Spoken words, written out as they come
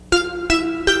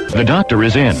The doctor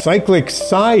is in. Cyclic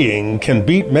sighing can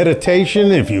beat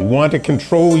meditation if you want to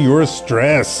control your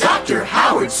stress. Dr.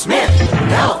 Howard Smith,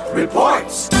 Health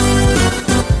Reports.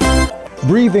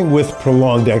 Breathing with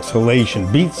prolonged exhalation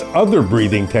beats other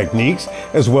breathing techniques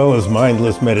as well as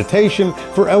mindless meditation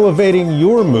for elevating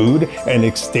your mood and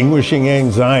extinguishing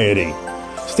anxiety.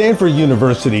 Stanford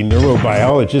University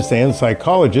neurobiologists and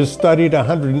psychologists studied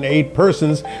 108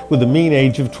 persons with a mean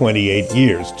age of 28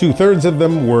 years. 2/3 of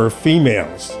them were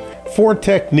females. 4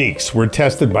 techniques were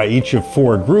tested by each of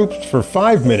 4 groups for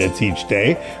 5 minutes each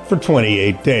day for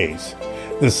 28 days.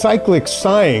 The Cyclic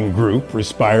sighing group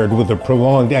respired with a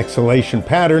prolonged exhalation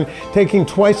pattern, taking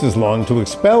twice as long to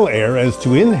expel air as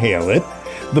to inhale it.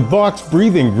 The box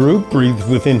breathing group breathed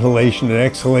with inhalation and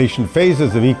exhalation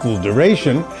phases of equal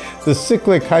duration. The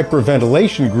cyclic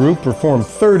hyperventilation group performed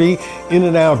 30 in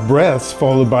and out breaths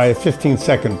followed by a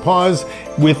 15-second pause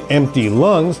with empty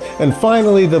lungs. And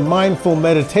finally, the mindful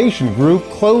meditation group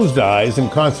closed eyes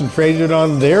and concentrated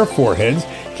on their foreheads,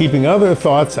 keeping other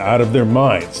thoughts out of their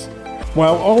minds.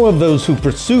 While all of those who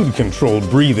pursued controlled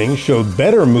breathing showed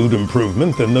better mood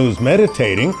improvement than those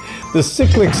meditating, the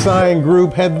cyclic sighing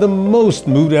group had the most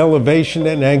mood elevation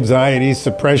and anxiety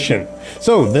suppression.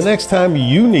 So the next time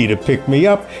you need a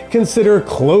pick-me-up, consider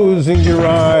closing your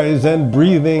eyes and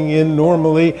breathing in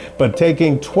normally, but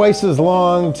taking twice as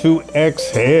long to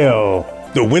exhale.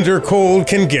 The winter cold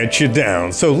can get you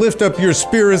down, so lift up your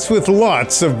spirits with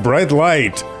lots of bright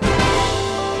light.